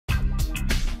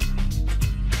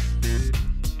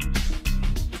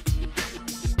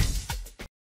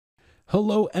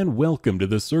Hello and welcome to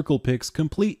the CirclePix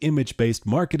Complete Image-Based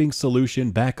Marketing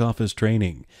Solution Back Office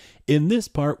Training. In this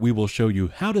part, we will show you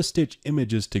how to stitch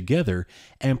images together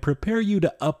and prepare you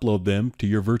to upload them to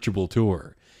your virtual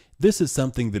tour. This is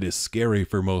something that is scary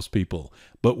for most people,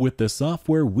 but with the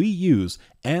software we use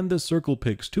and the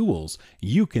CirclePix tools,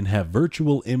 you can have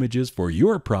virtual images for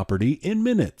your property in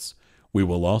minutes. We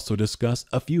will also discuss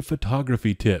a few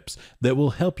photography tips that will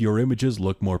help your images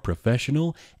look more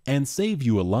professional and save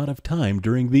you a lot of time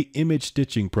during the image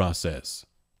stitching process.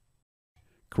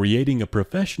 Creating a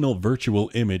professional virtual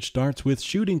image starts with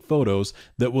shooting photos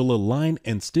that will align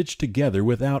and stitch together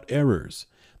without errors.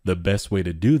 The best way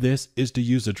to do this is to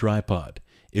use a tripod.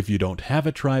 If you don't have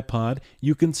a tripod,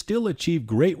 you can still achieve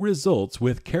great results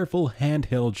with careful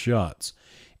handheld shots.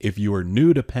 If you are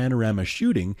new to panorama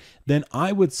shooting, then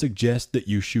I would suggest that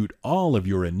you shoot all of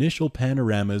your initial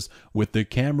panoramas with the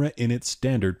camera in its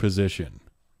standard position.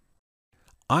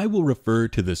 I will refer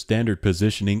to the standard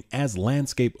positioning as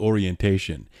landscape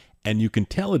orientation, and you can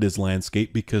tell it is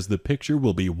landscape because the picture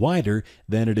will be wider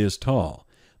than it is tall.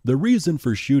 The reason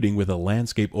for shooting with a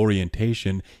landscape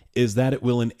orientation is that it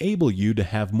will enable you to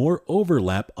have more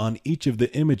overlap on each of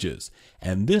the images,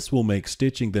 and this will make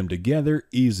stitching them together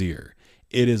easier.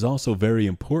 It is also very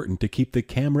important to keep the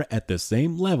camera at the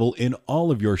same level in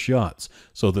all of your shots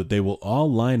so that they will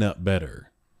all line up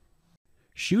better.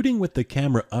 Shooting with the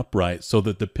camera upright so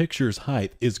that the picture's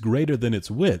height is greater than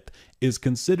its width is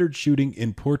considered shooting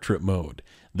in portrait mode.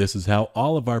 This is how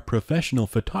all of our professional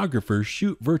photographers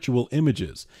shoot virtual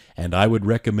images, and I would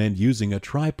recommend using a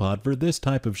tripod for this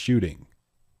type of shooting.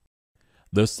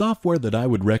 The software that I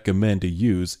would recommend to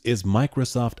use is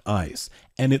Microsoft Ice,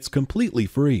 and it's completely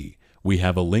free. We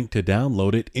have a link to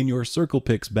download it in your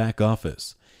CirclePix back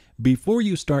office. Before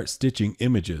you start stitching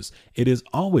images, it is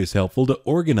always helpful to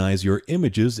organize your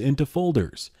images into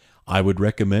folders. I would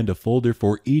recommend a folder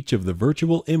for each of the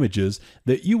virtual images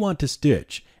that you want to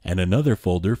stitch and another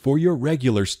folder for your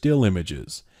regular still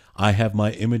images. I have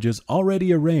my images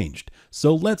already arranged,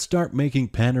 so let's start making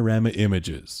panorama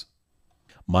images.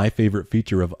 My favorite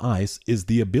feature of Ice is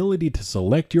the ability to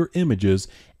select your images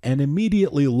and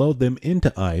immediately load them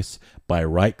into Ice by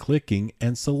right-clicking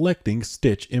and selecting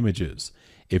Stitch Images.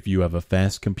 If you have a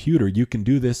fast computer, you can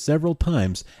do this several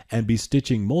times and be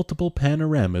stitching multiple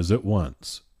panoramas at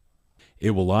once.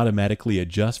 It will automatically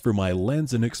adjust for my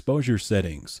lens and exposure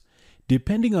settings.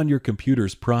 Depending on your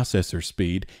computer's processor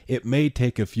speed, it may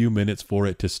take a few minutes for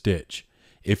it to stitch.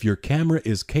 If your camera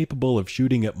is capable of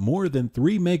shooting at more than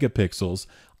 3 megapixels,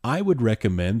 I would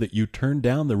recommend that you turn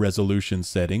down the resolution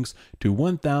settings to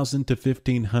 1000 to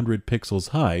 1500 pixels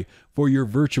high for your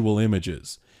virtual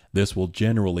images. This will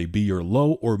generally be your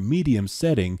low or medium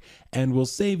setting and will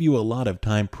save you a lot of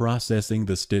time processing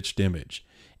the stitched image.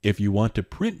 If you want to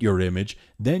print your image,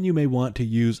 then you may want to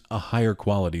use a higher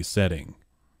quality setting.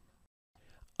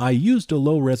 I used a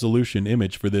low resolution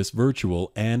image for this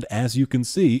virtual, and as you can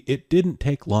see, it didn't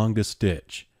take long to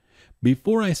stitch.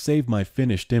 Before I save my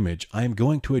finished image, I am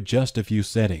going to adjust a few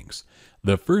settings.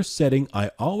 The first setting I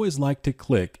always like to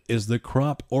click is the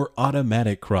crop or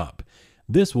automatic crop.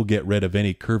 This will get rid of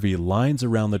any curvy lines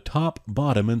around the top,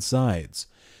 bottom, and sides.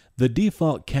 The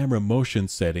default camera motion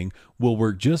setting will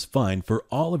work just fine for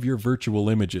all of your virtual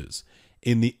images.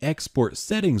 In the Export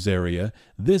Settings area,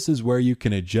 this is where you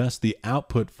can adjust the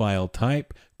output file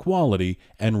type, quality,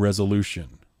 and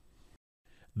resolution.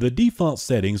 The default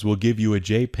settings will give you a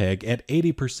JPEG at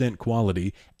 80%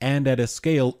 quality and at a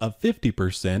scale of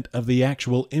 50% of the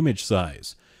actual image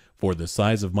size. For the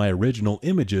size of my original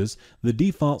images, the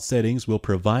default settings will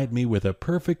provide me with a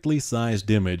perfectly sized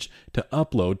image to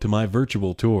upload to my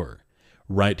virtual tour.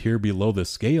 Right here below the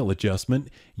scale adjustment,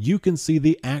 you can see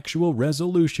the actual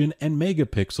resolution and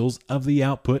megapixels of the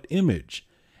output image.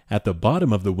 At the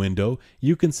bottom of the window,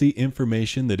 you can see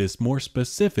information that is more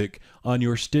specific on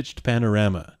your stitched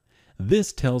panorama.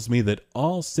 This tells me that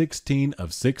all 16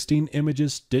 of 16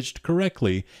 images stitched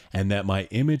correctly and that my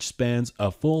image spans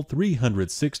a full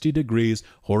 360 degrees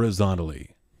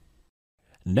horizontally.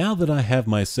 Now that I have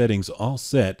my settings all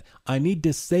set, I need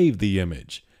to save the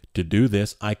image. To do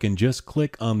this, I can just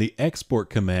click on the Export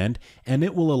command and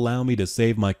it will allow me to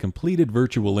save my completed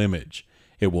virtual image.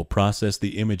 It will process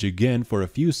the image again for a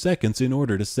few seconds in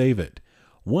order to save it.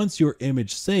 Once your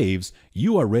image saves,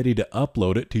 you are ready to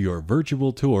upload it to your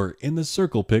virtual tour in the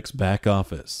CirclePix back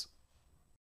office.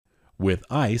 With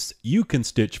Ice, you can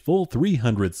stitch full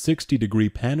 360-degree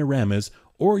panoramas,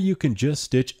 or you can just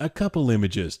stitch a couple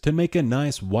images to make a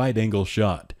nice wide-angle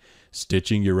shot.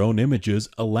 Stitching your own images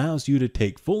allows you to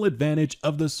take full advantage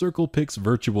of the CirclePix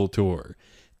virtual tour.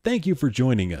 Thank you for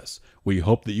joining us. We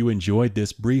hope that you enjoyed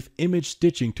this brief image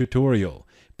stitching tutorial.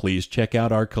 Please check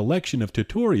out our collection of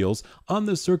tutorials on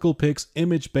the CirclePix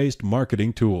image-based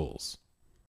marketing tools.